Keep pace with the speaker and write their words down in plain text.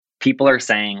people are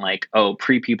saying like, oh,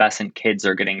 prepubescent kids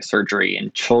are getting surgery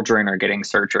and children are getting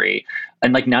surgery.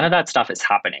 And like none of that stuff is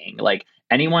happening. Like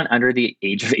anyone under the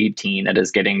age of 18 that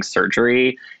is getting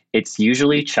surgery, it's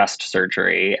usually chest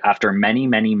surgery after many,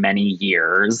 many, many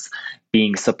years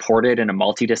being supported in a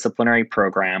multidisciplinary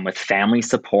program with family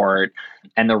support.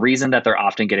 And the reason that they're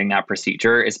often getting that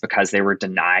procedure is because they were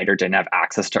denied or didn't have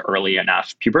access to early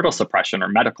enough pubertal suppression or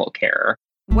medical care.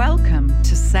 Welcome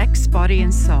to Sex, Body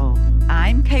and Soul.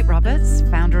 I'm Kate Roberts,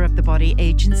 founder of The Body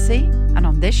Agency, and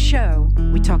on this show,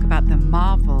 we talk about the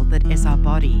marvel that is our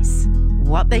bodies,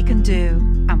 what they can do,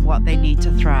 and what they need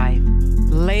to thrive.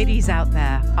 Ladies out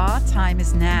there, our time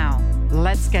is now.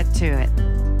 Let's get to it.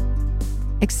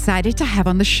 Excited to have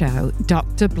on the show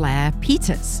Dr. Blair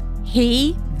Peters.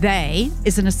 They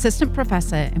is an assistant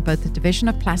professor in both the Division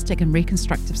of Plastic and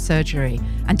Reconstructive Surgery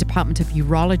and Department of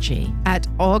Urology at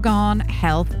Oregon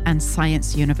Health and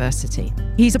Science University.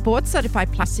 He's a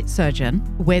board-certified plastic surgeon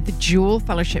with dual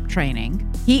fellowship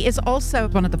training. He is also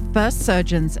one of the first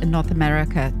surgeons in North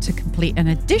America to complete an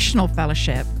additional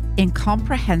fellowship in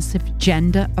comprehensive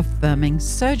gender-affirming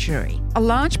surgery. A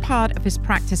large part of his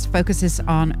practice focuses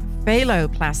on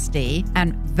phalloplasty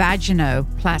and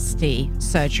vaginoplasty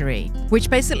surgery, which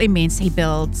basically means he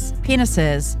builds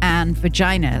penises and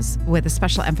vaginas with a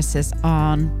special emphasis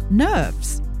on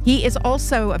nerves. He is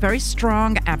also a very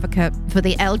strong advocate for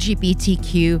the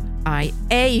LGBTQIA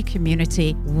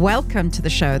community. Welcome to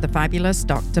the show, the fabulous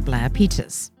Dr. Blair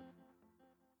Peters.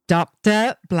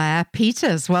 Dr. Blair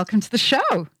Peters, welcome to the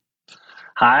show.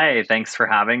 Hi, thanks for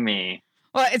having me.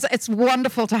 Well, it's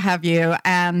wonderful to have you,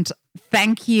 and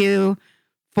thank you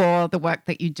for the work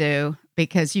that you do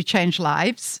because you change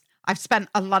lives. I've spent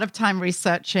a lot of time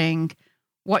researching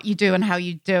what you do and how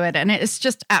you do it, and it's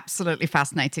just absolutely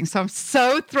fascinating. So I'm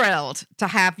so thrilled to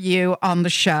have you on the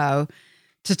show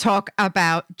to talk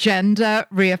about gender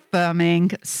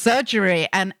reaffirming surgery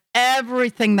and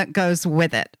everything that goes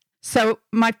with it. So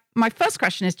my first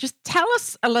question is just tell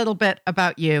us a little bit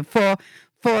about you. For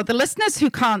the listeners who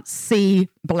can't see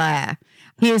Blair,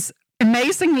 he is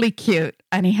amazingly cute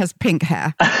and he has pink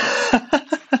hair.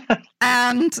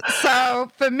 And so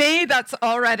for me, that's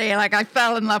already like I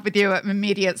fell in love with you at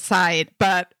immediate sight.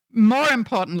 But more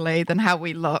importantly than how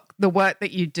we look, the work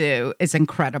that you do is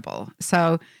incredible.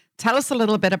 So tell us a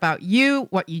little bit about you,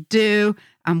 what you do,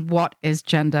 and what is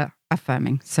gender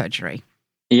affirming surgery.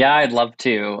 Yeah, I'd love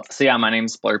to. So yeah, my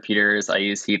name's Blair Peters. I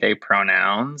use he, they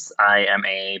pronouns. I am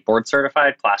a board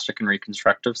certified plastic and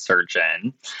reconstructive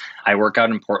surgeon. I work out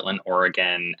in Portland,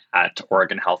 Oregon at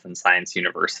Oregon Health and Science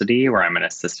University, where I'm an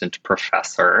assistant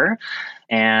professor.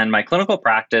 And my clinical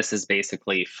practice is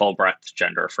basically full breadth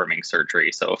gender affirming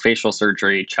surgery. So facial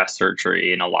surgery, chest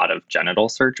surgery, and a lot of genital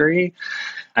surgery.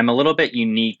 I'm a little bit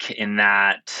unique in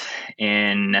that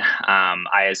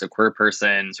I, as a queer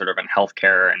person, sort of in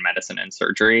healthcare and medicine and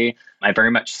surgery, I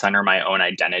very much center my own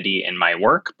identity in my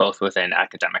work, both within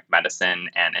academic medicine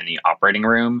and in the operating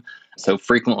room. So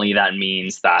frequently that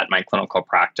means that my clinical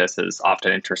practice is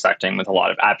often intersecting with a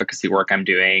lot of advocacy work I'm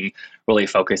doing, really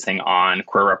focusing on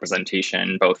queer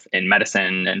representation, both in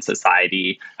medicine and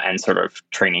society, and sort of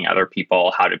training other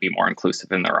people how to be more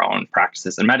inclusive in their own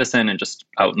practices in medicine and just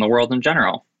out in the world in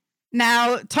general.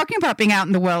 Now, talking about being out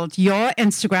in the world, your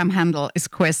Instagram handle is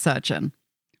Queer Surgeon,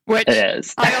 which it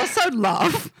is. I also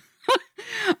love.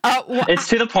 It's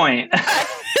to the point.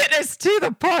 It is to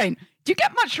the point. Do you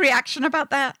get much reaction about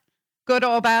that? Good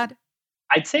or bad?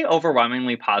 I'd say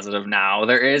overwhelmingly positive now.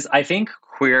 There is, I think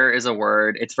queer is a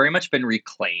word, it's very much been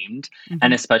reclaimed. Mm-hmm.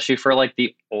 And especially for like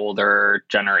the older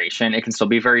generation, it can still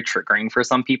be very triggering for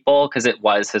some people because it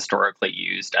was historically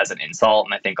used as an insult.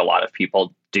 And I think a lot of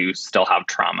people do still have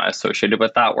trauma associated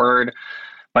with that word.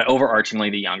 But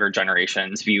overarchingly, the younger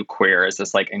generations view queer as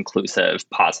this like inclusive,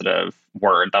 positive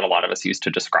word that a lot of us use to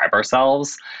describe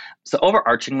ourselves. So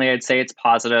overarchingly, I'd say it's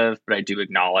positive, but I do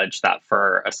acknowledge that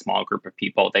for a small group of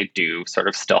people, they do sort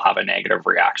of still have a negative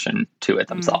reaction to it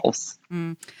themselves.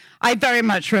 I very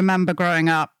much remember growing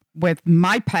up with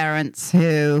my parents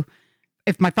who,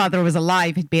 if my father was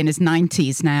alive, he'd be in his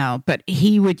 90s now, but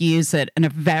he would use it in a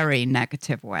very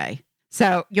negative way.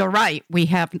 So you're right. We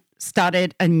have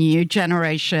started a new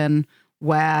generation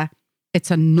where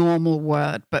it's a normal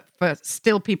word, but for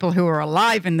still people who are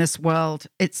alive in this world,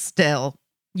 it's still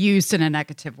used in a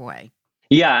negative way.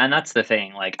 Yeah, and that's the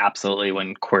thing. Like, absolutely,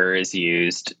 when queer is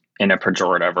used in a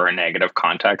pejorative or a negative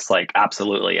context, like,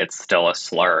 absolutely, it's still a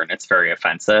slur and it's very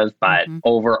offensive. But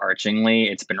overarchingly,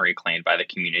 it's been reclaimed by the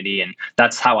community. And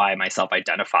that's how I myself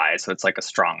identify. So it's like a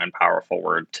strong and powerful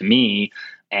word to me.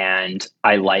 And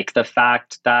I like the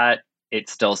fact that it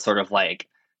still sort of like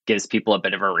gives people a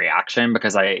bit of a reaction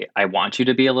because I want you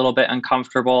to be a little bit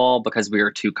uncomfortable because we are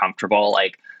too comfortable,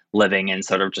 like living in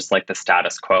sort of just like the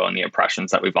status quo and the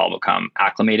oppressions that we've all become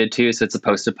acclimated to. So it's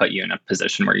supposed to put you in a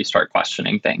position where you start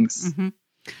questioning things.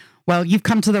 Mm-hmm. Well, you've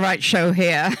come to the right show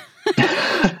here.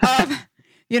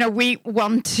 We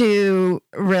want to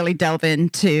really delve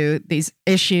into these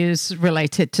issues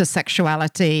related to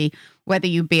sexuality, whether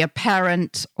you be a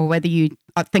parent or whether you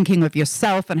are thinking of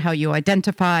yourself and how you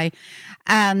identify.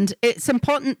 And it's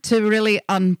important to really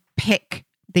unpick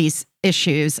these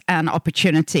issues and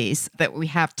opportunities that we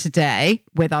have today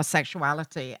with our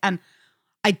sexuality. And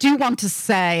I do want to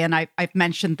say, and I've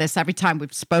mentioned this every time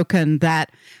we've spoken,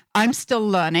 that I'm still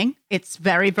learning. It's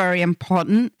very, very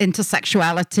important.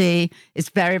 Intersexuality is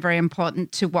very, very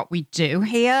important to what we do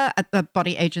here at the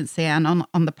Body Agency and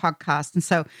on the podcast. And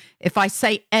so if I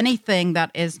say anything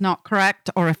that is not correct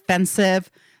or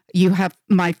offensive, you have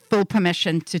my full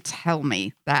permission to tell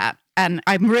me that. And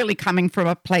I'm really coming from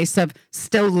a place of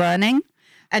still learning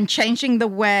and changing the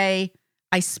way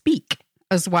I speak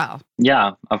as well.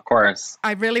 Yeah, of course.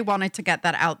 I really wanted to get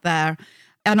that out there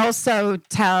and also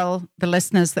tell the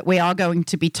listeners that we are going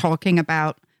to be talking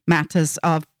about matters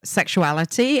of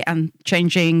sexuality and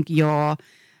changing your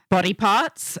body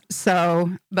parts.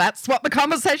 So that's what the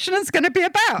conversation is going to be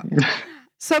about.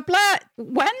 So Blair,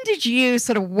 when did you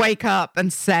sort of wake up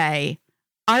and say,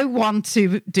 I want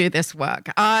to do this work?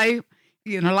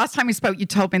 Last time we spoke, you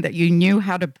told me that you knew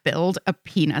how to build a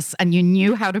penis and you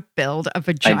knew how to build a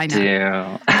vagina. I do.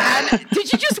 And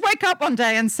did you just wake up one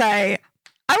day and say,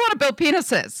 I want to build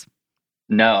penises?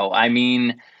 No, I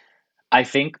mean, I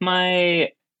think my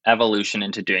evolution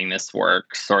into doing this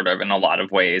work sort of in a lot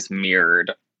of ways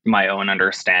mirrored my own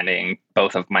understanding,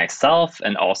 both of myself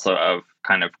and also of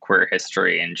kind of queer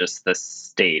history and just the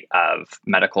state of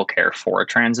medical care for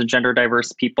trans and gender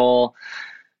diverse people.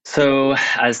 So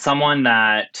as someone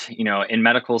that, in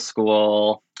medical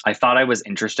school, I thought I was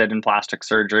interested in plastic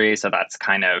surgery. So that's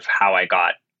kind of how I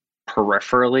got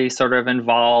peripherally sort of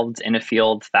involved in a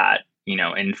field that,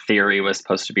 in theory was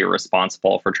supposed to be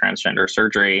responsible for transgender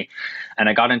surgery. And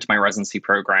I got into my residency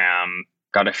program,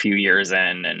 got a few years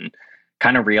in and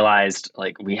kind of realized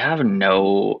like we have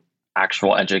no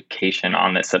actual education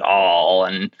on this at all.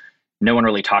 And no one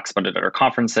really talks about it at our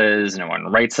conferences. No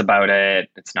one writes about it.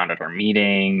 It's not at our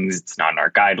meetings. It's not in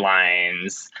our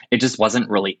guidelines. It just wasn't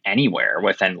really anywhere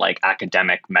within like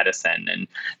academic medicine. And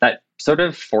that sort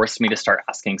of forced me to start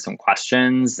asking some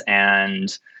questions.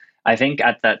 And I think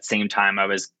at that same time, I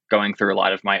was going through a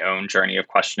lot of my own journey of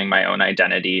questioning my own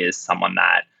identity as someone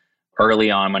that early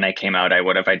on when I came out, I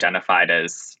would have identified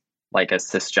as like a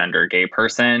cisgender gay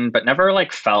person, but never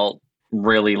like felt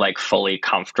really like fully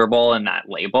comfortable in that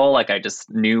label. Like I just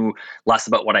knew less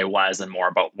about what I was and more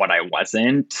about what I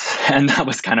wasn't. And that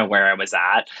was kind of where I was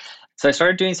at. So I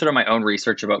started doing sort of my own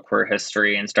research about queer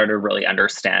history and started really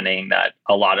understanding that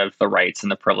a lot of the rights and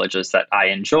the privileges that I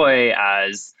enjoy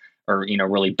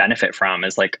really benefit from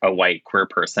as like a white queer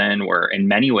person were in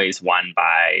many ways won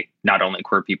by not only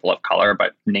queer people of color,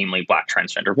 but namely Black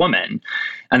transgender women.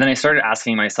 And then I started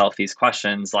asking myself these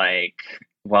questions like,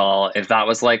 well, if that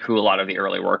was like who a lot of the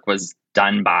early work was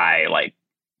done by, like,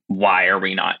 why are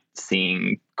we not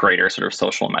seeing greater sort of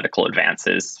social and medical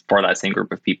advances for that same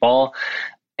group of people?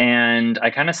 And I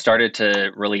kind of started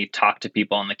to really talk to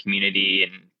people in the community.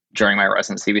 And during my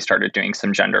residency, we started doing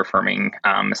some gender affirming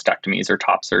mastectomies or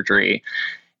top surgery.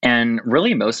 And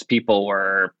really, most people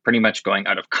were pretty much going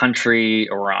out of country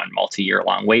or on multi-year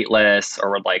long wait lists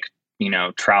or would like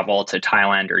travel to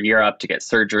Thailand or Europe to get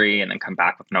surgery and then come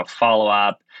back with no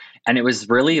follow-up. And it was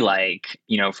really like,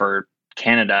 for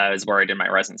Canada is where I did my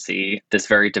residency, this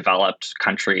very developed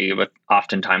country with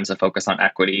oftentimes a focus on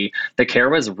equity. The care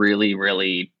was really,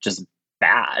 really just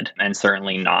bad and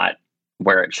certainly not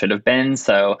where it should have been.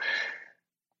 So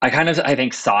I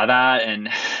think saw that. And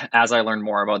as I learned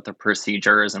more about the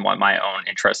procedures and what my own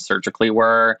interests surgically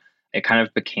were, it kind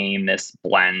of became this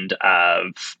blend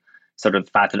of sort of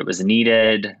the fact that it was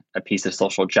needed, a piece of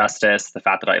social justice, the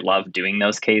fact that I loved doing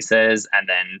those cases, and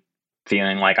then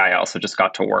feeling like I also just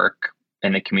got to work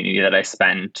in the community that I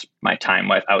spent my time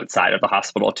with outside of the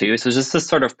hospital too. So it's just this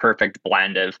sort of perfect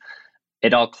blend of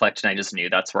it all clicked and I just knew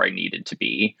that's where I needed to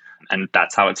be. And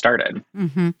that's how it started.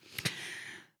 Mm-hmm.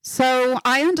 So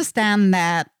I understand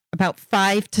that about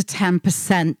 5 to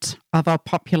 10% of our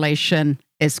population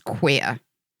is queer.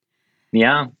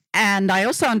 Yeah. And I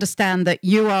also understand that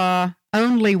you are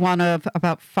only one of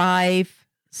about 5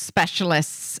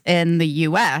 specialists in the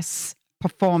US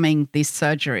performing these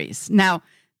surgeries. Now,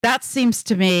 that seems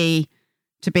to me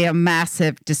to be a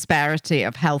massive disparity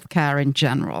of healthcare in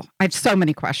general. I have so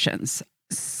many questions.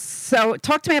 So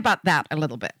talk to me about that a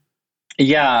little bit.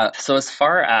 Yeah. So as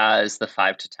far as the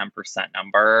 5 to 10%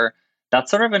 number,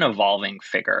 that's sort of an evolving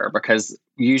figure because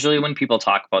usually when people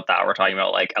talk about that, we're talking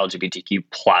about like LGBTQ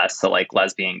plus, so like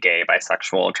lesbian, gay,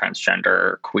 bisexual,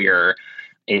 transgender, queer,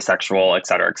 asexual, et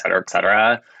cetera, et cetera, et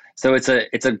cetera. So it's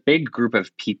a big group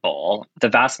of people. The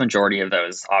vast majority of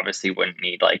those obviously wouldn't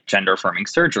need like gender affirming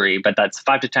surgery, but that's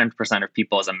 5 to 10% of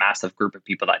people is a massive group of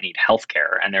people that need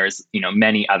healthcare. And there's,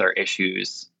 many other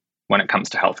issues when it comes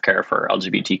to healthcare for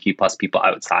LGBTQ plus people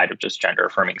outside of just gender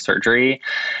affirming surgery.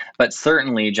 But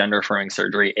certainly, gender affirming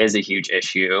surgery is a huge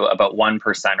issue. About 1%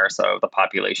 or so of the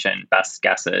population, best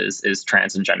guesses, is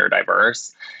trans and gender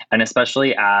diverse. And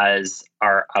especially as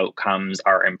our outcomes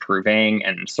are improving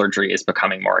and surgery is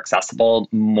becoming more accessible,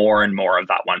 more and more of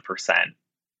that 1%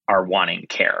 are wanting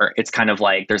care. It's kind of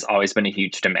like there's always been a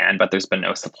huge demand, but there's been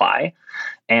no supply.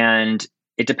 And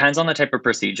it depends on the type of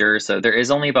procedure. So there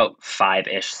is only about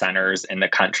 5-ish centers in the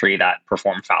country that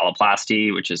perform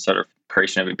phalloplasty, which is sort of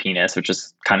creation of a penis, which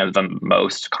is kind of the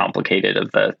most complicated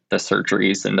of the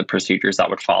surgeries and the procedures that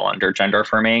would fall under gender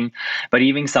affirming. But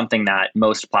even something that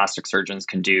most plastic surgeons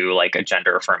can do, like a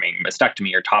gender affirming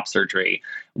mastectomy or top surgery,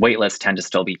 wait lists tend to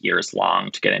still be years long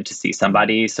to get in to see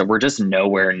somebody. So we're just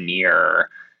nowhere near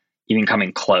even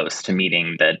coming close to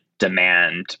meeting the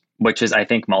demand, which is, I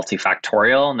think,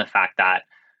 multifactorial in the fact that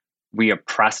we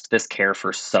oppressed this care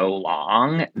for so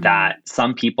long that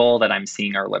some people that I'm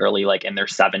seeing are literally like in their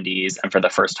 70s, and for the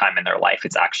first time in their life,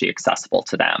 it's actually accessible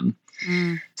to them.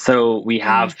 So we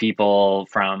have people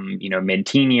from,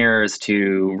 mid-teen years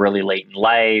to really late in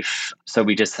life. So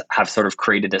we just have sort of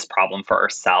created this problem for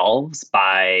ourselves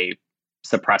by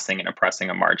suppressing and oppressing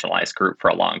a marginalized group for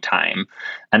a long time.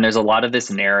 And there's a lot of this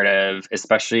narrative,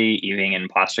 especially even in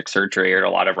plastic surgery or at a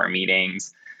lot of our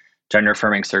meetings. Gender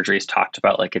affirming surgery is talked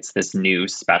about like it's this new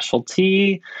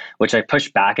specialty, which I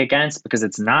push back against because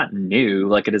it's not new.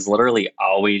 Like it has literally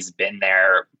always been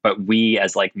there. But we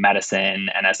as like medicine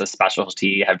and as a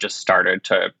specialty have just started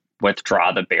to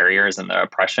withdraw the barriers and the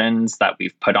oppressions that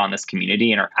we've put on this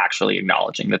community and are actually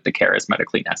acknowledging that the care is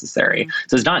medically necessary.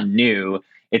 So it's not new.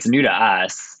 It's new to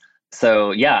us.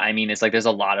 So yeah, I mean, it's like there's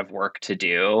a lot of work to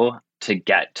do to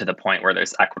get to the point where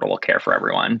there's equitable care for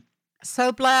everyone.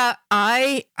 So, Blair,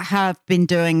 I have been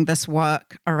doing this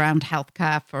work around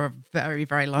healthcare for a very,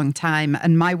 very long time.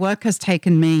 And my work has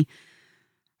taken me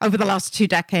over the last 2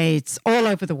 decades all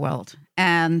over the world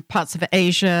and parts of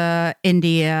Asia,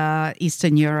 India,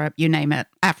 Eastern Europe, you name it,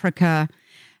 Africa.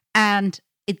 And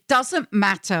it doesn't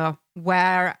matter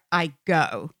where I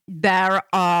go. There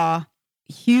are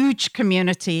huge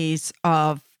communities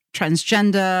of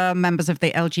transgender members of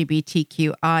the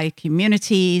LGBTQI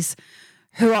communities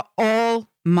who are all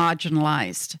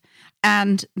marginalized,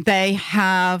 and they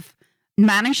have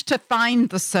managed to find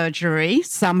the surgery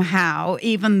somehow,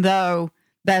 even though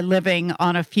they're living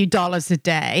on a few dollars a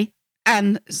day.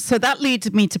 And so that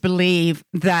leads me to believe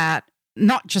that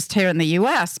not just here in the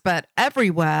US, but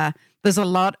everywhere, there's a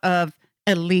lot of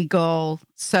illegal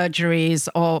surgeries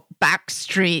or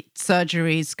backstreet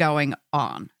surgeries going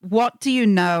on. What do you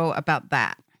know about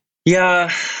that?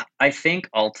 Yeah, I think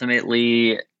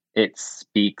ultimately it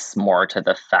speaks more to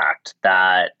the fact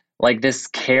that like this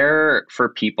care for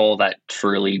people that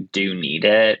truly do need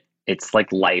it, it's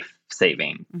like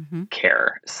life-saving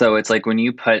care. So it's like when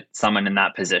you put someone in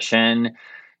that position,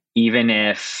 even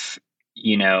if,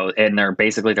 and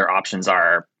their options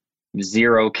are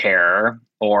zero care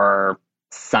or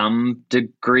some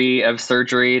degree of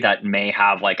surgery that may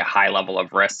have like a high level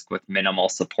of risk with minimal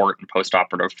support and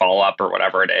post-operative follow-up or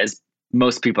whatever it is,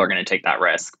 most people are going to take that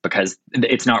risk because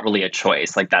it's not really a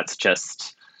choice. Like that's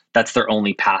their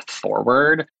only path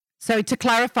forward. So to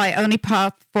clarify, only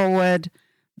path forward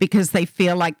because they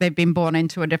feel like they've been born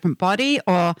into a different body,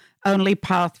 or only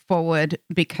path forward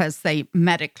because they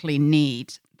medically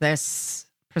need this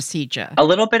procedure? A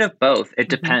little bit of both. It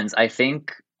depends. I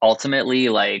think ultimately,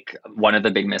 like one of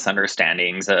the big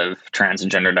misunderstandings of trans and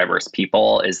gender diverse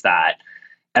people is that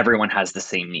everyone has the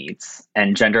same needs,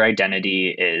 and gender identity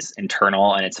is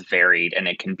internal and it's varied and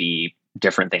it can be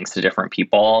different things to different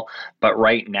people. But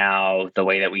right now, the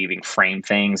way that we even frame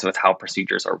things with how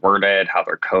procedures are worded, how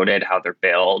they're coded, how they're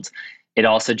billed, it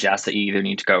all suggests that you either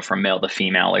need to go from male to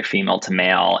female or female to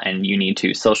male, and you need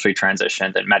to socially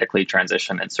transition, then medically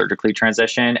transition, then surgically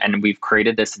transition. And we've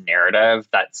created this narrative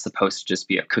that's supposed to just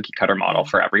be a cookie cutter model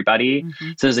for everybody.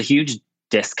 So there's a huge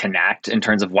disconnect in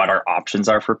terms of what our options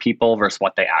are for people versus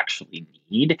what they actually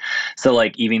need. So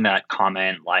like even that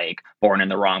comment, like born in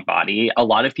the wrong body, a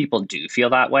lot of people do feel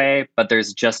that way, but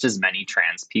there's just as many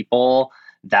trans people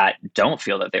that don't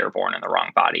feel that they were born in the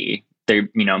wrong body. They,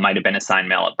 might have been assigned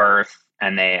male at birth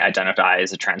and they identify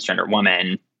as a transgender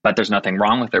woman, but there's nothing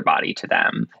wrong with their body to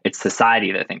them. It's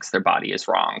society that thinks their body is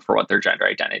wrong for what their gender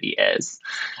identity is.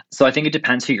 So I think it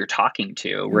depends who you're talking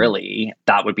to, really.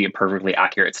 That would be a perfectly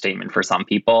accurate statement for some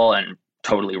people and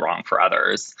totally wrong for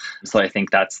others. So I think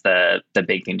that's the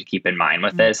big thing to keep in mind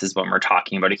with this is when we're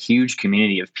talking about a huge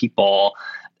community of people,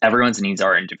 everyone's needs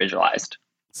are individualized.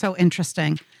 So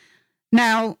interesting.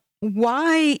 Now,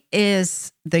 why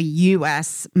is the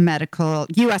US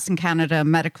and Canada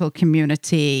medical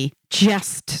community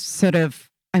just sort of,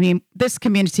 I mean, this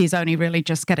community is only really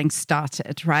just getting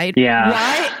started, right?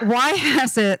 Yeah. Why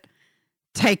has it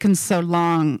taken so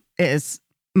long is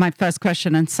my first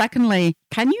question. And secondly,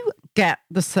 can you get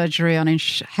the surgery on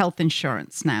health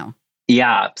insurance now?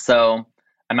 Yeah. So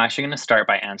I'm actually going to start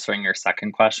by answering your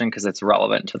second question because it's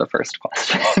relevant to the first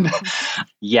question.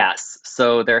 Yes.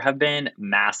 So there have been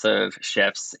massive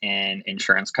shifts in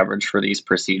insurance coverage for these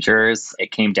procedures.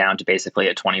 It came down to basically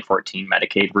a 2014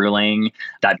 Medicaid ruling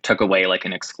that took away like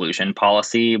an exclusion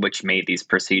policy, which made these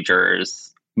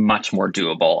procedures much more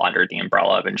doable under the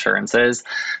umbrella of insurances.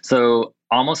 So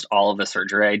almost all of the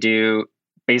surgery I do,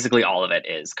 basically all of it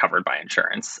is covered by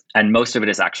insurance. And most of it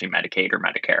is actually Medicaid or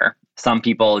Medicare. Some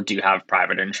people do have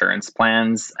private insurance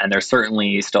plans, and there's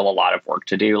certainly still a lot of work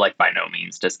to do. Like, by no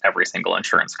means does every single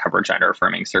insurance cover gender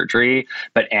affirming surgery,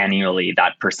 but annually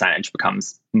that percentage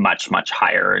becomes much, much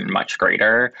higher and much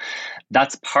greater.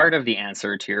 That's part of the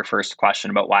answer to your first question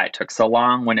about why it took so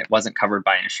long when it wasn't covered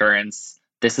by insurance.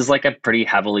 This is like a pretty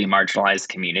heavily marginalized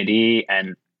community,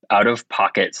 and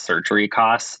out-of-pocket surgery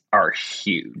costs are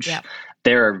huge. Yeah.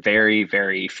 There are very,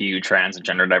 very few trans and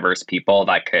gender diverse people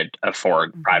that could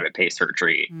afford private pay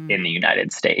surgery in the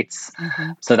United States.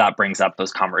 So that brings up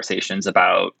those conversations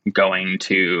about going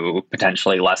to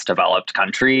potentially less developed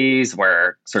countries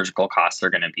where surgical costs are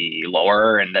going to be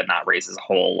lower. And then that raises a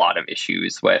whole lot of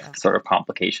issues with sort of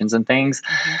complications and things.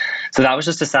 So that was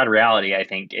just a sad reality, I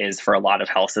think, is for a lot of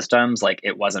health systems, like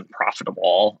it wasn't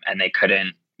profitable and they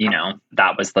couldn't,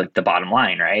 that was like the bottom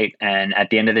line, right? And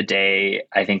at the end of the day,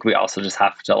 I think we also just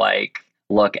have to like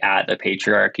look at the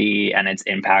patriarchy and its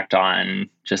impact on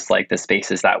just like the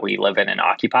spaces that we live in and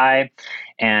occupy.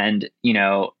 And,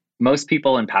 most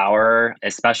people in power,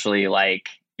 especially like,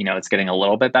 it's getting a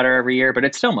little bit better every year, but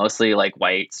it's still mostly like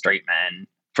white, straight men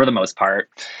for the most part.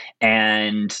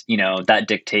 And, that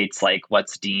dictates like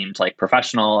what's deemed like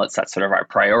professional. It sets sort of our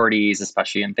priorities,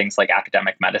 especially in things like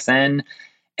academic medicine.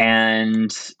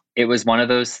 And it was one of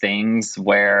those things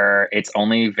where it's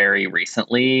only very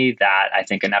recently that I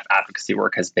think enough advocacy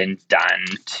work has been done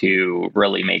to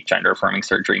really make gender affirming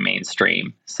surgery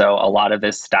mainstream. So a lot of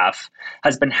this stuff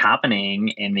has been happening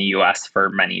in the US for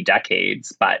many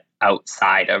decades, but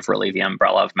outside of really the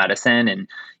umbrella of medicine. And,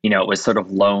 it was sort of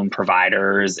lone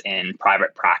providers in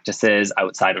private practices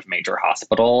outside of major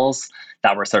hospitals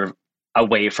that were sort of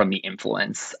away from the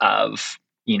influence of,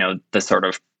 the sort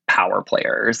of power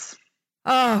players.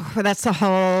 Oh, well, that's a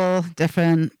whole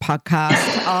different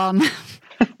podcast on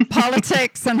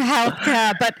politics and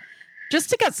healthcare. But just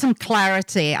to get some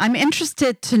clarity, I'm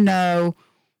interested to know,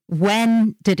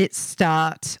 when did it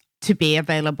start to be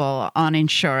available on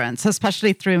insurance,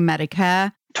 especially through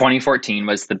Medicare? 2014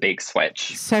 was the big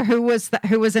switch. So who was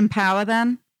in power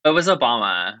then? It was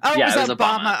Obama. Oh, yeah, it was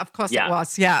Obama. Of course it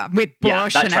was. Yeah. With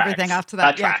Bush and everything after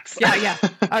that. That tracks. Yeah.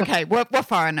 Okay. We're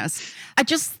foreigners. I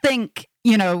just think,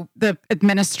 the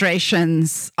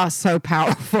administrations are so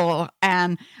powerful.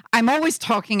 And I'm always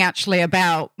talking actually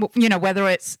about, whether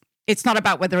it's not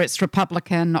about whether it's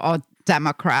Republican or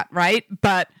Democrat, right?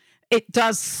 But it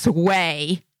does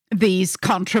sway these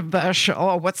controversial,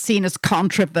 or what's seen as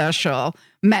controversial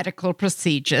medical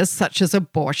procedures, such as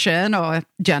abortion or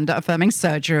gender affirming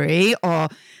surgery or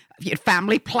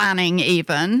family planning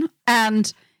even.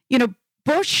 And,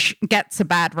 Bush gets a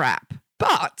bad rap,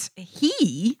 but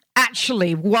he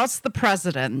actually was the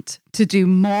president to do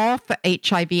more for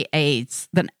HIV/AIDS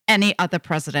than any other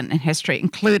president in history,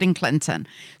 including Clinton.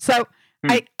 So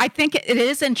I think it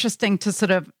is interesting to sort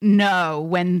of know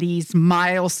when these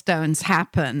milestones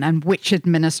happen and which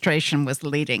administration was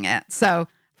leading it. So,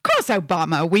 of course,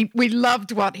 Obama, we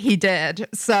loved what he did.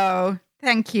 So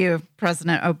thank you,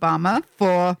 President Obama,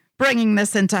 for bringing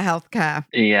this into healthcare.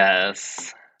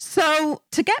 Yes. So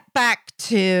to get back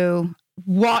to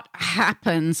what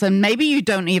happens, and maybe you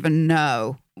don't even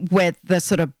know, with the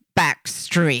sort of back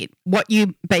street, what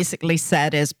you basically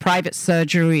said is private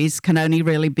surgeries can only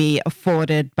really be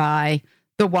afforded by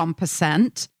the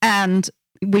 1%. And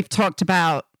we've talked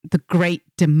about the great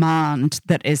demand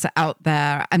that is out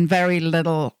there and very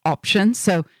little options.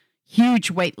 So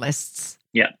huge wait lists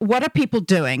Yeah. What are people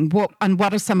doing? What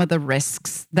are some of the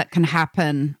risks that can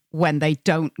happen when they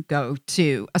don't go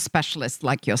to a specialist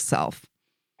like yourself?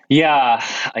 Yeah.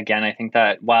 Again, I think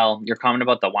that, well, your comment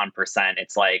about the 1%,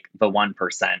 it's like the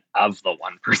 1% of the 1%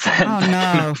 Oh, that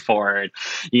can no. afford,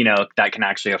 that can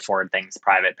actually afford things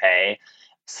private pay.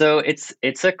 So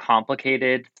it's a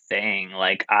complicated thing.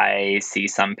 Like I see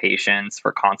some patients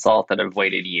for consult that have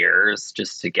waited years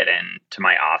just to get into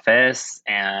my office.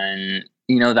 And,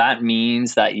 that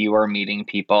means that you are meeting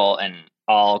people in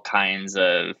all kinds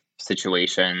of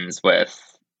situations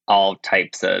with all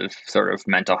types of sort of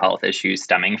mental health issues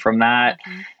stemming from that.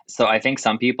 Mhm. So I think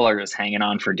some people are just hanging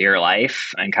on for dear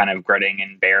life and kind of gritting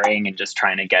and bearing and just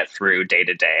trying to get through day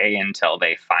to day until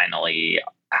they finally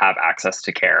have access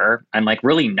to care and like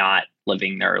really not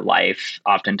living their life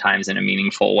oftentimes in a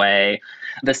meaningful way.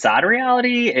 The sad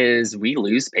reality is we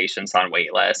lose patients on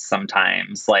wait lists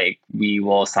sometimes. Like we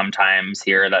will sometimes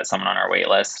hear that someone on our wait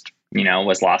list,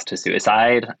 was lost to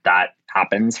suicide. That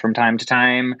happens from time to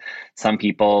time. Some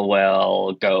people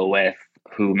will go with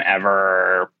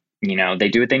whomever, they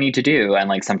do what they need to do. And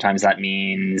like sometimes that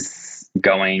means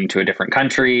going to a different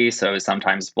country. So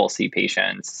sometimes we'll see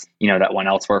patients, that went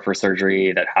elsewhere for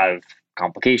surgery that have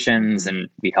complications and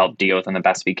we help deal with them the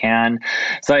best we can.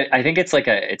 So I think it's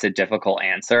a difficult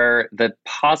answer. The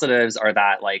positives are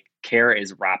that like care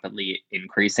is rapidly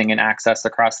increasing in access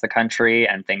across the country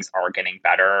and things are getting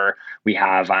better. We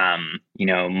have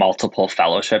multiple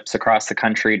fellowships across the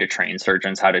country to train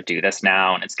surgeons how to do this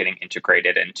now, and it's getting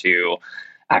integrated into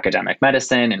academic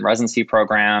medicine and residency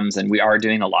programs. And we are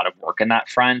doing a lot of work in that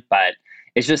front, but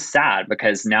it's just sad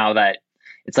because now that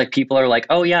it's like people are like,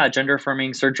 oh yeah, gender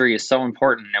affirming surgery is so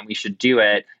important and we should do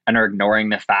it, and are ignoring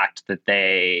the fact that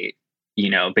they,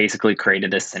 basically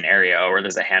created this scenario where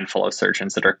there's a handful of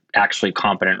surgeons that are actually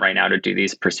competent right now to do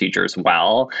these procedures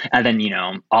well. And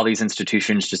then, all these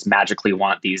institutions just magically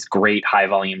want these great high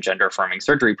volume gender affirming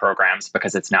surgery programs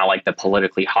because it's now like the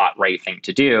politically hot right thing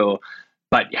to do,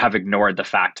 but have ignored the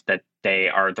fact that they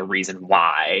are the reason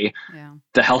why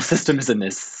the health system is in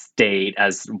this state,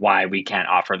 as why we can't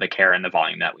offer the care in the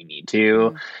volume that we need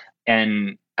to.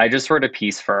 And I just wrote a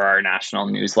piece for our national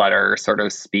newsletter, sort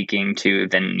of speaking to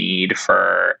the need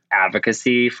for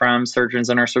advocacy from surgeons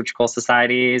in our surgical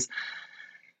societies.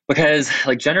 Because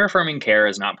like gender affirming care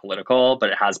is not political, but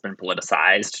it has been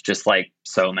politicized, just like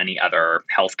so many other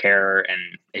healthcare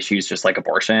and issues, just like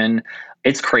abortion.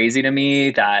 It's crazy to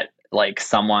me that like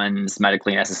someone's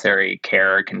medically necessary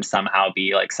care can somehow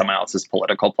be like someone else's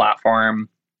political platform.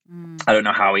 I don't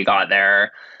know how we got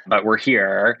there, but we're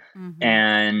here.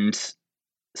 And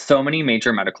so many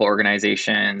major medical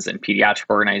organizations and pediatric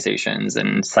organizations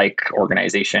and psych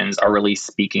organizations are really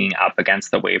speaking up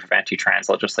against the wave of anti-trans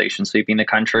legislation sweeping the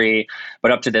country.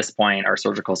 But up to this point, our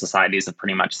surgical societies have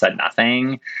pretty much said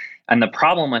nothing. And the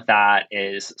problem with that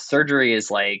is surgery is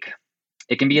like,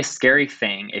 it can be a scary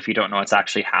thing if you don't know what's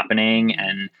actually happening.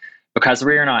 And because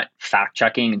we are not fact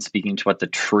checking and speaking to what the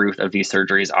truth of these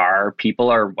surgeries are, people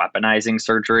are weaponizing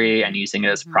surgery and using it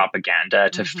as propaganda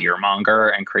to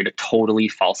fearmonger and create a totally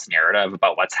false narrative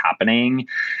about what's happening.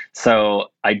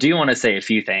 So I do want to say a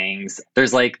few things.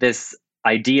 There's like this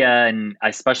idea, and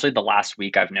especially the last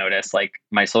week, I've noticed like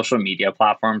my social media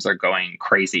platforms are going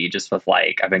crazy just with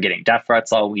like, I've been getting death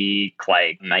threats all week,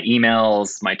 like my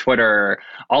emails, my Twitter,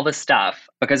 all this stuff,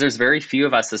 because there's very few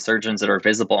of us as surgeons that are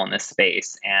visible in this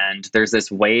space. And there's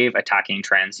this wave attacking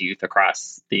trans youth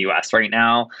across the US right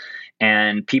now.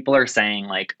 And people are saying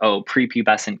like, oh,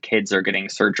 prepubescent kids are getting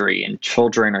surgery and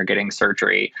children are getting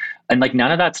surgery. And like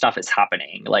none of that stuff is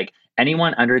happening. Like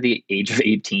anyone under the age of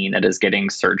 18 that is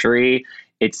getting surgery,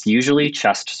 it's usually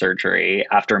chest surgery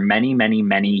after many, many,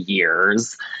 many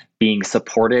years being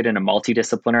supported in a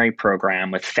multidisciplinary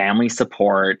program with family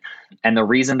support. And the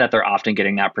reason that they're often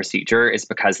getting that procedure is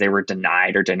because they were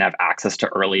denied or didn't have access to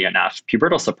early enough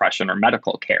pubertal suppression or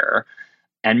medical care.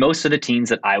 And most of the teens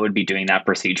that I would be doing that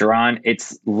procedure on,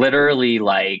 it's literally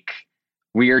like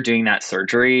we are doing that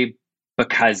surgery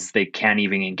because they can't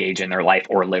even engage in their life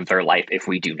or live their life if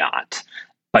we do not.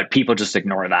 But people just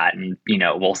ignore that and,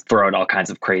 we'll throw out all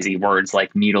kinds of crazy words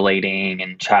like mutilating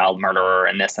and child murderer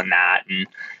and this and that. And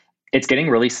it's getting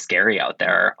really scary out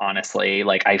there, honestly.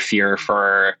 Like I fear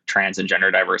for trans and gender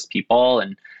diverse people.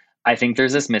 And I think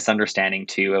there's this misunderstanding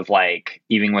too of like,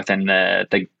 even within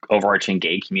the overarching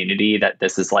gay community, that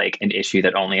this is like an issue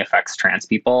that only affects trans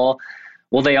people.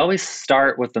 Well, they always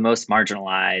start with the most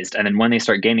marginalized, and then when they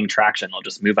start gaining traction, they'll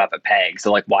just move up a peg. So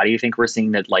like, why do you think we're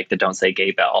seeing that like the Don't Say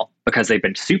Gay bill? Because they've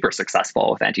been super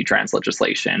successful with anti-trans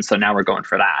legislation. So now we're going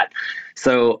for that.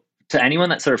 So to anyone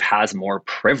that sort of has more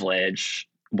privilege,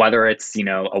 whether it's,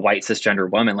 a white cisgender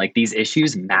woman, like these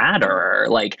issues matter.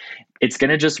 Like it's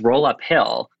going to just roll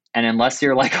uphill. And unless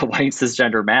you're like a white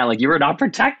cisgender man, like you are not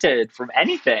protected from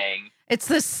anything. It's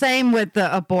the same with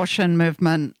the abortion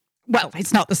movement. Well,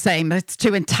 it's not the same. It's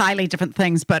two entirely different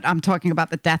things, but I'm talking about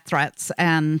the death threats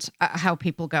and how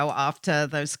people go after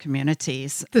those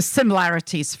communities. The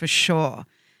similarities for sure.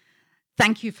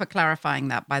 Thank you for clarifying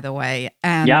that, by the way.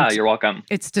 And yeah, you're welcome.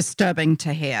 It's disturbing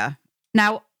to hear.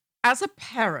 Now, as a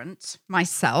parent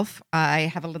myself, I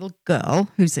have a little girl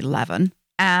who's 11,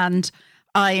 and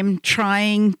I'm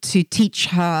trying to teach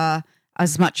her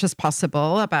as much as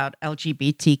possible about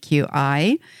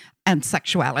LGBTQI and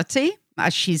sexuality,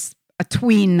 as she's a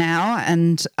tween now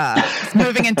and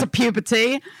moving into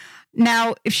puberty.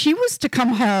 Now, if she was to come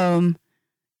home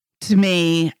to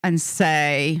me and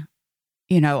say,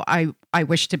 I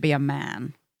wish to be a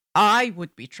man, I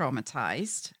would be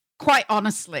traumatized. Quite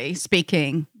honestly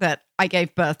speaking, that I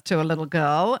gave birth to a little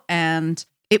girl, and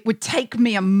it would take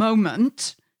me a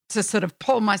moment to sort of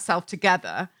pull myself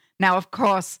together. Now, of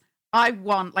course, I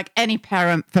want, like any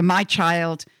parent, for my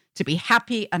child to be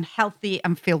happy and healthy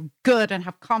and feel good and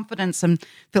have confidence and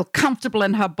feel comfortable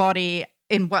in her body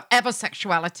in whatever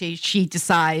sexuality she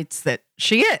decides that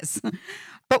she is.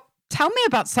 But tell me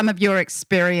about some of your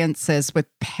experiences with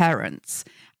parents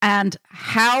and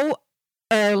how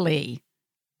early,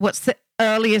 what's the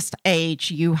earliest age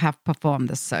you have performed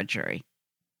this surgery?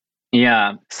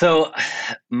 Yeah. So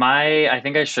I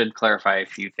think I should clarify a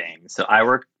few things. So I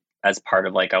work as part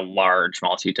of like a large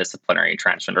multidisciplinary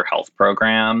transgender health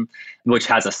program, which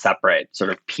has a separate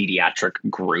sort of pediatric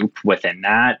group within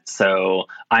that. So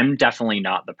I'm definitely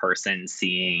not the person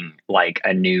seeing like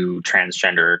a new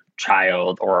transgender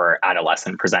child or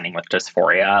adolescent presenting with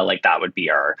dysphoria. Like that would be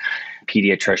our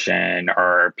pediatrician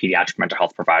or pediatric mental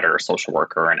health provider or social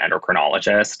worker and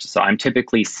endocrinologist. So I'm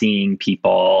typically seeing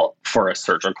people for a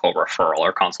surgical referral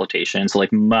or consultation. So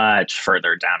like much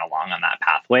further down along on that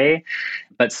pathway.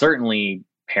 But certainly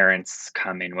parents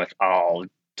come in with all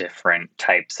different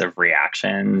types of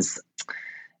reactions.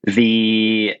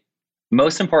 The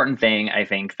most important thing, I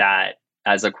think, that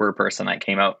as a queer person, I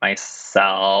came out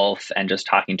myself and just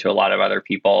talking to a lot of other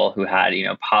people who had,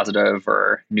 positive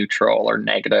or neutral or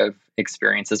negative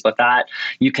experiences with that,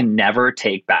 you can never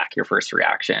take back your first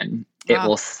reaction. Wow. It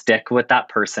will stick with that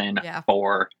person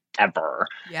forever.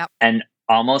 Yep. And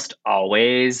almost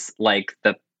always, like,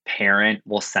 the parent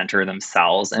will center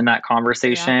themselves in that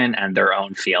conversation and their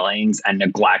own feelings and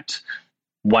neglect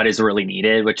what is really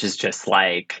needed, which is just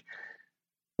like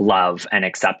love and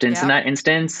acceptance in that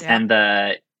instance. And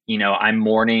I'm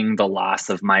mourning the loss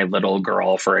of my little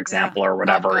girl, for example, or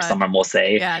whatever someone will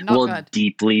say, will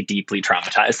deeply, deeply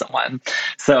traumatize someone.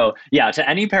 So to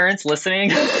any parents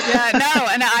listening. And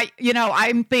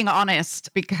I'm being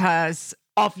honest because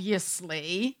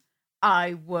obviously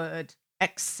I would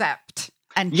accept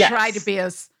and try to be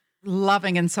as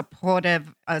loving and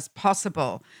supportive as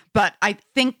possible. But I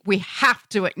think we have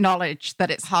to acknowledge that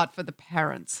it's hard for the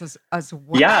parents as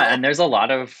well. Yeah, and there's a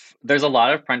lot of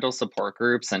parental support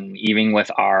groups, and even with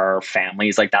our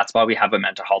families, like that's why we have a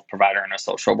mental health provider and a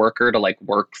social worker to like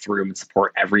work through and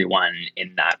support everyone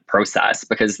in that process,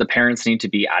 because the parents need to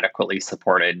be adequately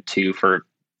supported too, for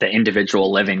the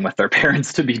individual living with their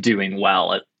parents to be doing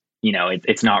well.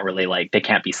 It's not really like they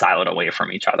can't be siloed away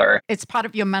from each other. It's part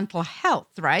of your mental health,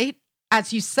 right?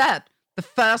 As you said, the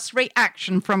first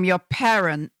reaction from your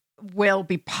parent will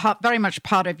be very much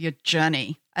part of your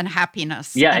journey and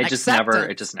happiness. Yeah, and it just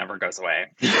never goes away.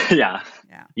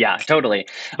 Yeah, totally.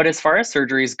 But as far as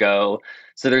surgeries go,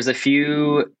 so there's a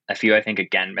few, I think,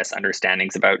 again,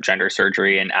 misunderstandings about gender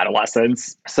surgery in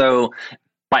adolescence. So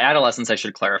by adolescence, I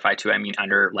should clarify too, I mean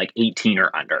under like 18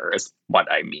 or under is what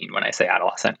I mean when I say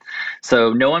adolescent.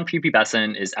 So no one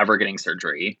prepubescent is ever getting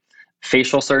surgery.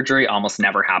 Facial surgery almost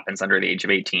never happens under the age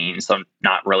of 18, so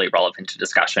not really relevant to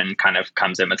discussion, kind of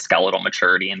comes in with skeletal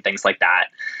maturity and things like that.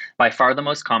 By far the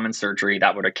most common surgery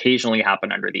that would occasionally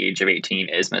happen under the age of 18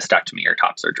 is mastectomy or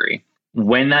top surgery.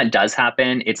 When that does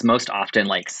happen, it's most often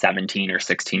like 17 or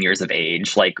 16 years of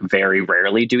age. Like very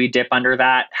rarely do we dip under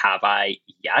that. Have I?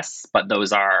 Yes. But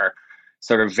those are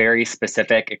sort of very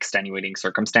specific extenuating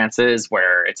circumstances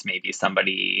where it's maybe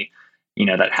somebody,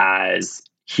 that has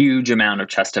huge amount of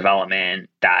chest development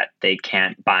that they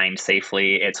can't bind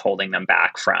safely. It's holding them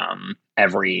back from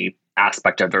every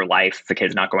aspect of their life. The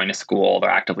kid's not going to school. They're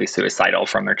actively suicidal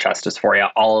from their chest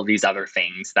dysphoria. All of these other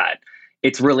things that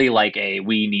it's really like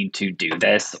we need to do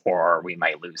this or we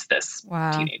might lose this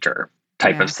teenager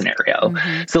type of scenario.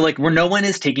 Mm-hmm. So like where no one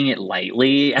is taking it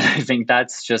lightly. And I think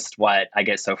that's just what I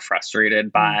get so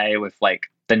frustrated by with like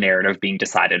the narrative being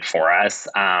decided for us.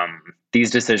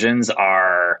 These decisions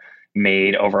are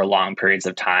made over long periods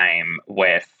of time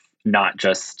with not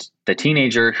just the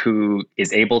teenager who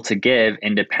is able to give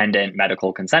independent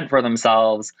medical consent for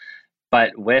themselves,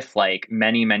 but with like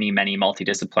many, many, many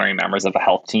multidisciplinary members of a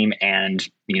health team and,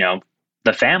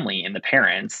 the family and the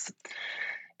parents.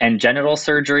 And genital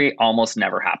surgery almost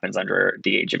never happens under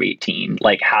the age of 18.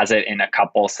 Like, has it in a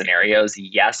couple scenarios?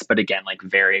 Yes, but again, like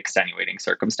very extenuating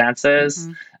circumstances.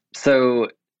 Mm-hmm. So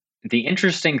the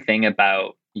interesting thing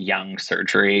about young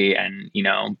surgery and,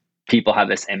 people have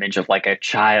this image of like a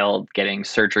child getting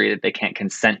surgery that they can't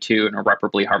consent to and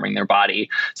irreparably harming their body.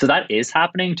 So that is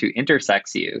happening to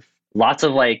intersex youth. Lots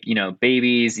of like,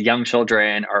 babies, young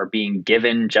children are being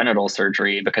given genital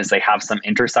surgery because they have some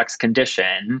intersex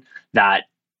condition that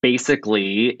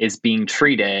basically is being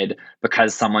treated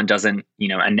because someone doesn't,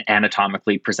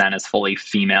 anatomically present as fully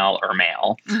female or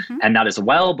male. Mm-hmm. And that is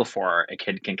well before a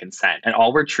kid can consent. And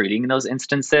all we're treating in those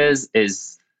instances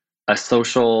is a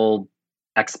social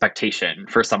expectation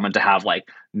for someone to have like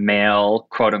male,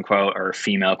 quote unquote, or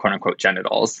female, quote unquote,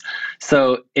 genitals.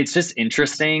 So it's just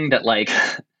interesting that like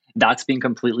that's being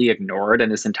completely ignored in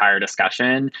this entire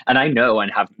discussion. And I know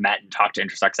and have met and talked to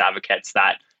intersex advocates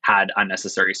that had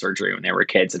unnecessary surgery when they were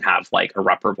kids and have like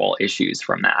irreparable issues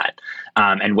from that,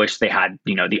 and wish they had,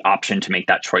 the option to make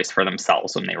that choice for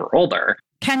themselves when they were older.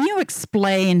 Can you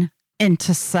explain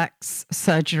intersex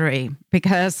surgery?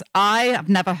 Because I have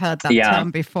never heard that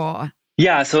term before.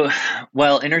 Yeah. So,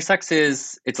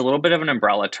 intersex it's a little bit of an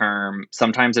umbrella term.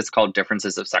 Sometimes it's called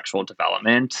differences of sexual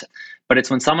development, but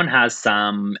it's when someone has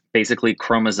some basically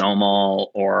chromosomal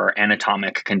or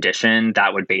anatomic condition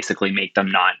that would basically make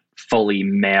them not fully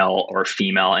male or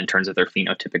female in terms of their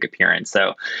phenotypic appearance.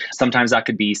 So sometimes that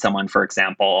could be someone, for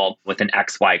example, with an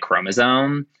XY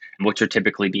chromosome, which would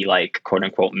typically be like quote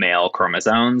unquote male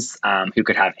chromosomes, who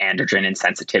could have androgen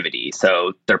insensitivity.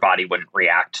 So their body wouldn't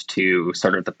react to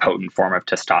sort of the potent form of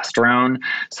testosterone.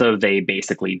 So they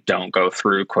basically don't go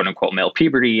through quote unquote male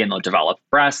puberty, and they'll develop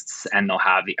breasts and they'll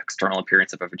have the external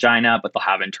appearance of a vagina, but they'll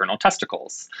have internal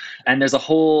testicles. And there's a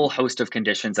whole host of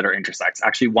conditions that are intersex.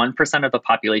 Actually, 1% of the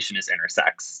population is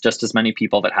intersex, just as many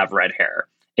people that have red hair.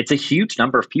 It's a huge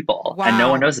number of people, and no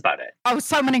one knows about it. Oh,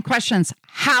 so many questions.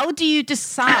 How do you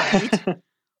decide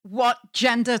what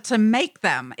gender to make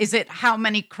them? Is it how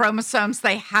many chromosomes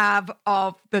they have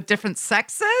of the different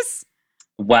sexes?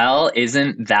 Well,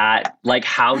 isn't that like,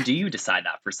 how do you decide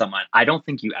that for someone? I don't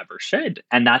think you ever should.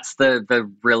 And that's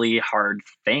the really hard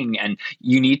thing. And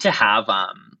you need to have,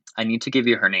 I need to give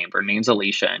you her name. Her name's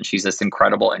Alicia, and she's this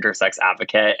incredible intersex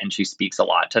advocate, and she speaks a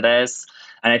lot to this.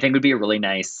 And I think it would be a really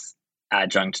nice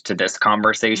adjunct to this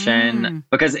conversation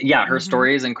because her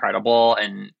story is incredible,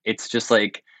 and it's just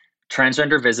like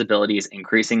transgender visibility is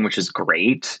increasing, which is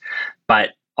great, but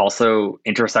also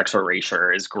intersexual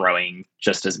erasure is growing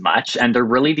just as much. And they're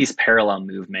really these parallel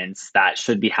movements that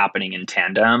should be happening in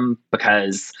tandem,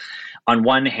 because on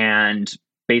one hand,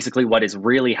 basically what is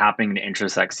really happening to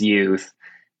intersex youth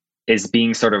is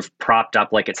being sort of propped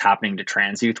up like it's happening to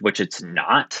trans youth, which it's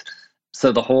not.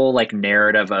 So the whole like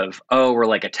narrative of, oh, we're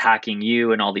like attacking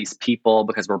you and all these people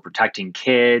because we're protecting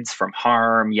kids from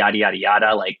harm, yada, yada,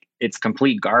 yada. Like, it's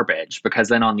complete garbage, because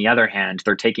then on the other hand,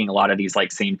 they're taking a lot of these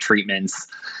like same treatments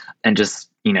and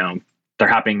just, they're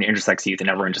happening to intersex youth, and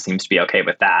everyone just seems to be okay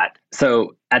with that.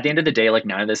 So at the end of the day, like,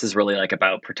 none of this is really like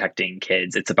about protecting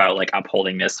kids. It's about like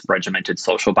upholding this regimented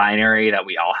social binary that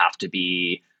we all have to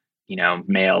be,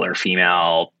 male or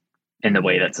female in the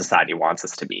way that society wants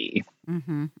us to be.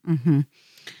 Mm-hmm, mm-hmm.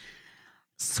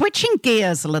 Switching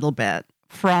gears a little bit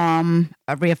from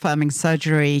reaffirming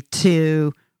surgery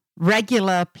to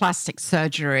regular plastic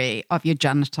surgery of your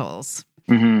genitals.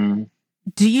 Mm-hmm.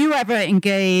 Do you ever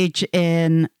engage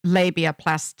in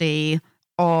labiaplasty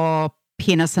or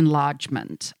penis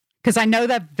enlargement? Because I know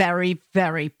they're very,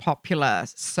 very popular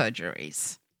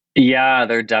surgeries. Yeah,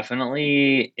 they're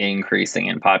definitely increasing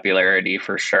in popularity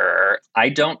for sure. I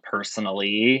don't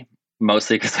personally,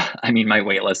 mostly because my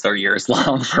wait lists are years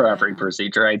long for every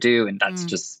procedure I do. And that's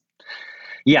just,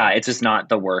 it's just not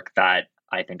the work that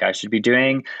I think I should be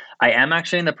doing. I am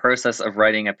actually in the process of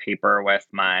writing a paper with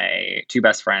my two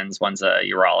best friends. One's a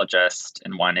urologist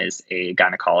and one is a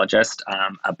gynecologist,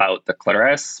 about the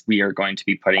clitoris. We are going to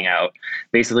be putting out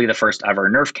basically the first ever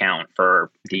nerve count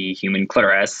for the human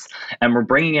clitoris. And we're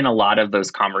bringing in a lot of those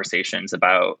conversations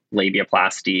about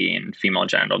labiaplasty and female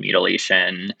genital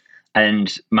mutilation.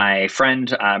 And my friend,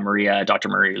 Dr.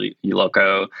 Maria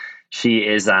Uloco, she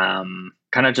is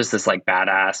kind of just this like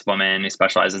badass woman who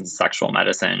specializes in sexual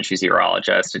medicine. She's a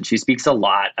urologist, and she speaks a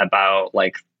lot about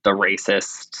like the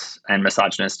racist and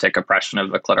misogynistic oppression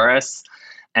of the clitoris.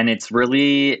 And it's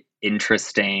really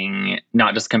interesting,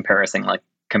 not just comparing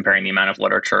the amount of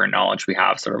literature and knowledge we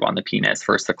have sort of on the penis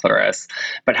versus the clitoris,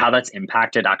 but how that's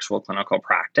impacted actual clinical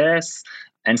practice.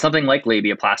 And something like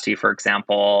labiaplasty, for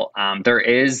example, there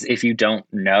is, if you don't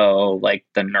know like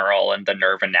the neural and the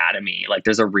nerve anatomy, like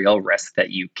there's a real risk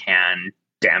that you can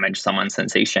damage someone's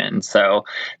sensation. So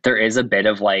there is a bit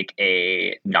of like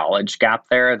a knowledge gap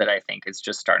there that I think is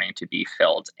just starting to be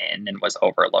filled in and was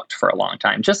overlooked for a long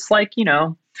time. Just like,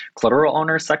 clitoral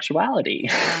owner sexuality.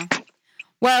 Yeah.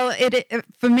 Well,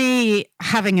 for me,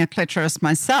 having a clitoris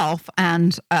myself,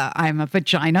 and I'm a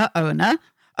vagina owner,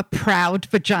 a proud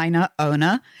vagina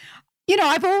owner.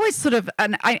 I've always sort of,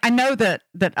 and I know that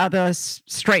other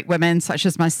straight women, such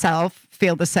as myself,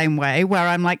 feel the same way, where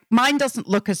I'm like, mine doesn't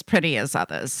look as pretty as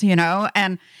others,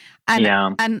 and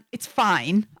it's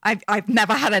fine. I've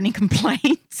never had any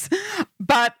complaints,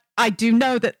 but I do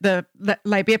know that the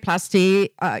labiaplasty,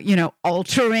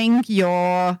 altering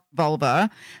your vulva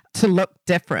to look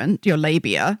different, your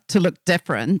labia to look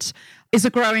different, is a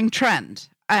growing trend.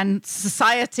 And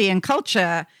society and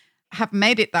culture have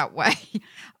made it that way.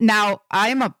 Now,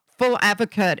 I'm a full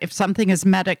advocate if something is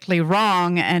medically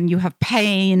wrong and you have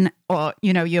pain or,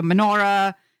 your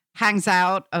menorah hangs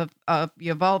out of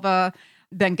your vulva,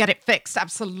 then get it fixed,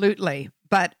 absolutely.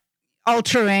 But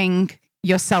altering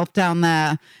yourself down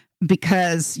there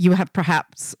because you have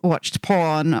perhaps watched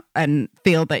porn and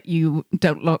feel that you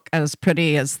don't look as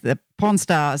pretty as the porn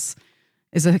stars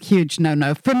is a huge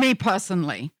no-no for me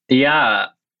personally. Yeah.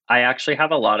 I actually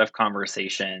have a lot of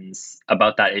conversations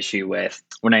about that issue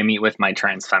when I meet with my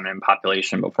trans feminine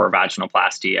population before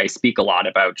vaginoplasty. I speak a lot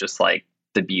about just like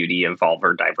the beauty of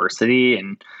vulvar diversity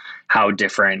and how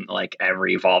different like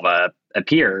every vulva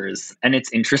appears. And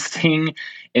it's interesting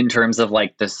in terms of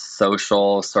like the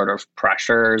social sort of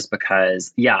pressures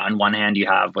because, on one hand, you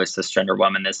have with cisgender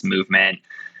women this movement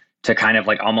to kind of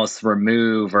like almost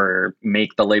remove or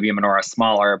make the labia minora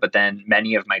smaller. But then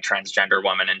many of my transgender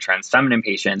women and trans feminine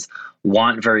patients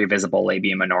want very visible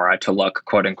labia minora to look,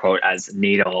 quote unquote, as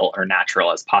natal or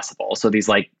natural as possible. So these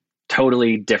like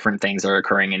totally different things are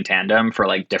occurring in tandem for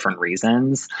like different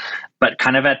reasons, but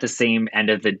kind of at the same end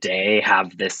of the day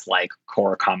have this like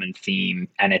core common theme.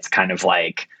 And it's kind of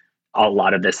like a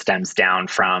lot of this stems down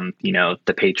from,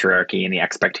 the patriarchy and the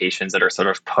expectations that are sort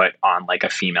of put on like a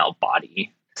female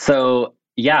body. So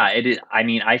it is. I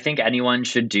mean, I think anyone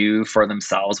should do for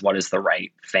themselves what is the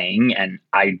right thing. And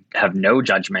I have no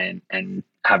judgment and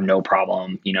have no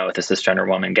problem, with a cisgender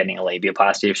woman getting a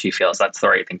labiaplasty if she feels that's the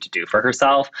right thing to do for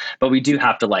herself. But we do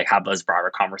have to like have those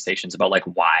broader conversations about like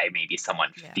why maybe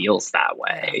someone feels that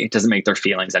way. It doesn't make their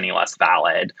feelings any less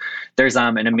valid. There's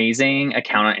an amazing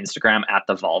account on Instagram at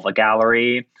the Vulva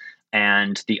Gallery.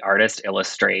 And the artist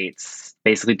illustrates,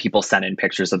 basically people send in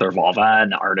pictures of their vulva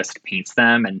and the artist paints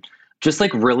them and just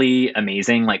like really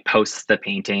amazing, like posts the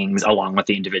paintings along with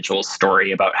the individual's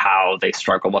story about how they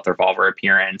struggle with their vulvar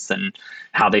appearance and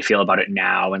how they feel about it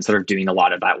now and sort of doing a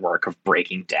lot of that work of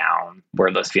breaking down where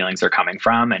those feelings are coming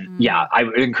from. And I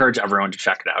would encourage everyone to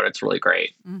check it out. It's really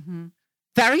great. Mm-hmm.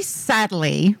 Very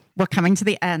sadly, we're coming to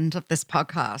the end of this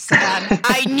podcast. And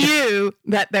I knew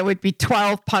that there would be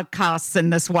 12 podcasts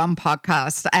in this one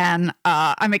podcast. And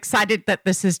I'm excited that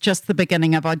this is just the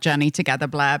beginning of our journey together,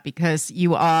 Blair, because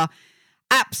you are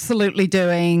absolutely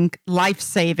doing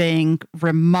life-saving,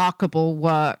 remarkable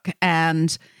work.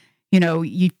 And,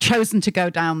 you've chosen to go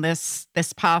down this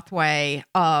pathway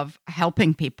of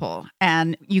helping people.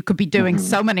 And you could be doing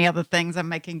so many other things and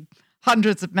making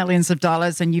hundreds of millions of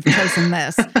dollars, and you've chosen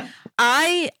this.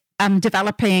 I am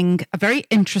developing a very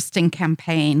interesting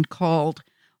campaign called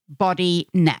Body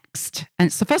Next. And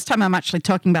it's the first time I'm actually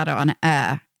talking about it on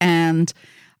air. And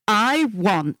I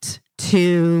want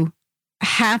to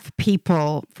have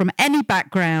people from any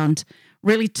background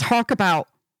really talk about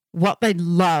what they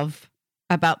love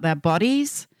about their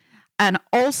bodies and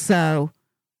also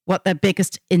what their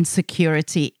biggest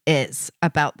insecurity is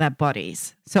about their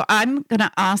bodies. So I'm going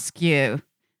to ask you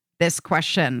this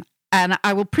question, and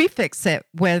I will prefix it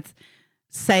with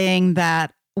saying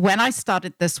that when I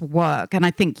started this work, and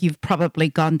I think you've probably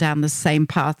gone down the same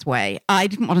pathway, I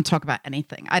didn't want to talk about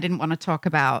anything. I didn't want to talk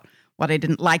about what I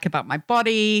didn't like about my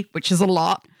body, which is a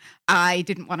lot. I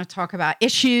didn't want to talk about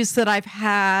issues that I've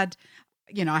had.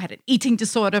 I had an eating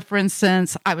disorder, for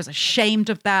instance. I was ashamed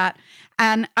of that.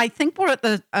 And I think we're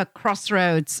at a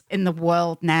crossroads in the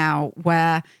world now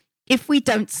where if we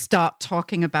don't start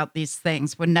talking about these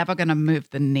things, we're never going to move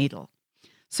the needle.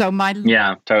 So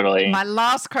totally. My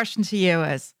last question to you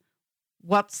is,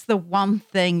 what's the one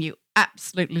thing you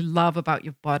absolutely love about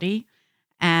your body?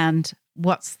 And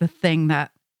what's the thing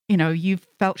that, you've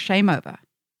felt shame over?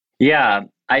 Yeah.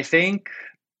 I think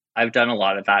I've done a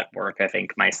lot of that work, I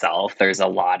think, myself. There's a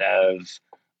lot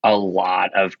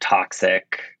of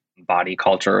toxic body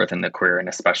culture within the queer and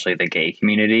especially the gay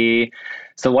community.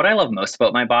 So what I love most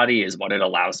about my body is what it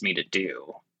allows me to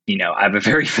do. I have a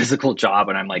very physical job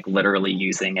and I'm like literally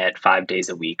using it 5 days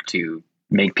a week to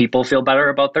make people feel better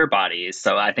about their bodies.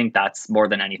 So I think that's more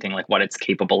than anything like what it's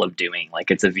capable of doing. Like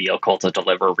it's a vehicle to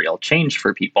deliver real change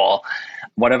for people.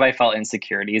 What have I felt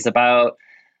insecurities about?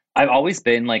 I've always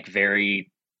been like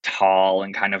very tall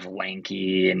and kind of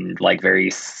lanky and like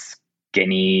very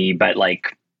skinny, but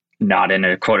like not in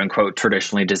a quote unquote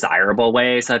traditionally desirable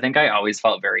way. So I think I always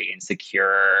felt very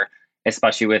insecure,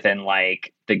 especially within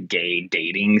like the gay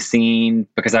dating scene,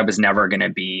 because I was never going to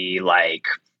be like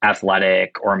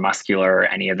athletic or muscular or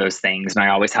any of those things. And I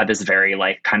always had this very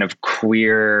like kind of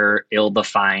queer,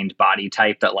 ill-defined body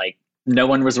type that like no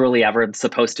one was really ever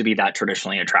supposed to be that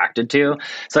traditionally attracted to.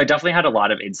 So I definitely had a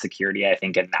lot of insecurity, I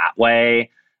think, in that way.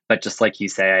 But just like you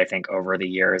say, I think over the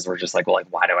years, we're just like, well, like,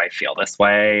 why do I feel this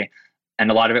way? And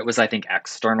a lot of it was, I think,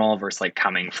 external versus like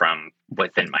coming from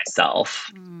within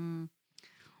myself.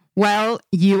 Well,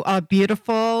 you are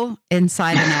beautiful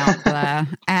inside and out, Blair.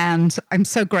 And I'm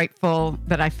so grateful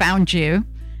that I found you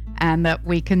and that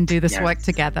we can do this work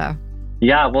together.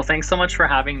 Yeah, well, thanks so much for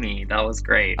having me. That was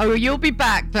great. Oh, you'll be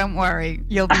back. Don't worry.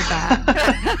 You'll be back.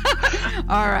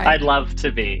 All right. I'd love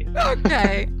to be.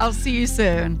 Okay. I'll see you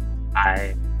soon.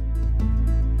 Bye.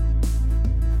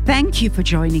 Thank you for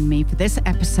joining me for this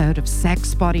episode of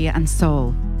Sex, Body, and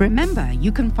Soul. Remember,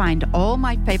 you can find all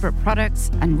my favorite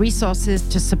products and resources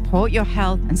to support your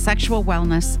health and sexual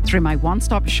wellness through my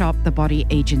one-stop shop, The Body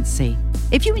Agency.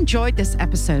 If you enjoyed this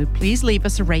episode, please leave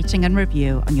us a rating and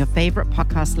review on your favorite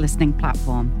podcast listening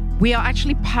platform. We are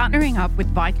actually partnering up with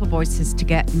Vital Voices to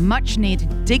get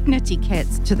much-needed dignity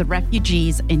kits to the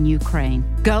refugees in Ukraine.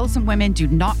 Girls and women do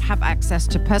not have access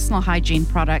to personal hygiene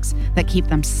products that keep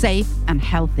them safe and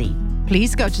healthy.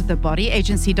 Please go to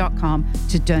thebodyagency.com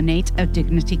to donate a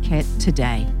dignity kit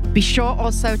today. Be sure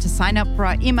also to sign up for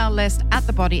our email list at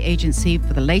The Body Agency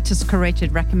for the latest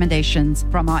curated recommendations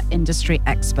from our industry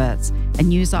experts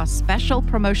and use our special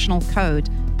promotional code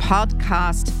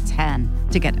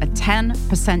PODCAST10 to get a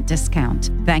 10% discount.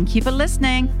 Thank you for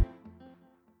listening.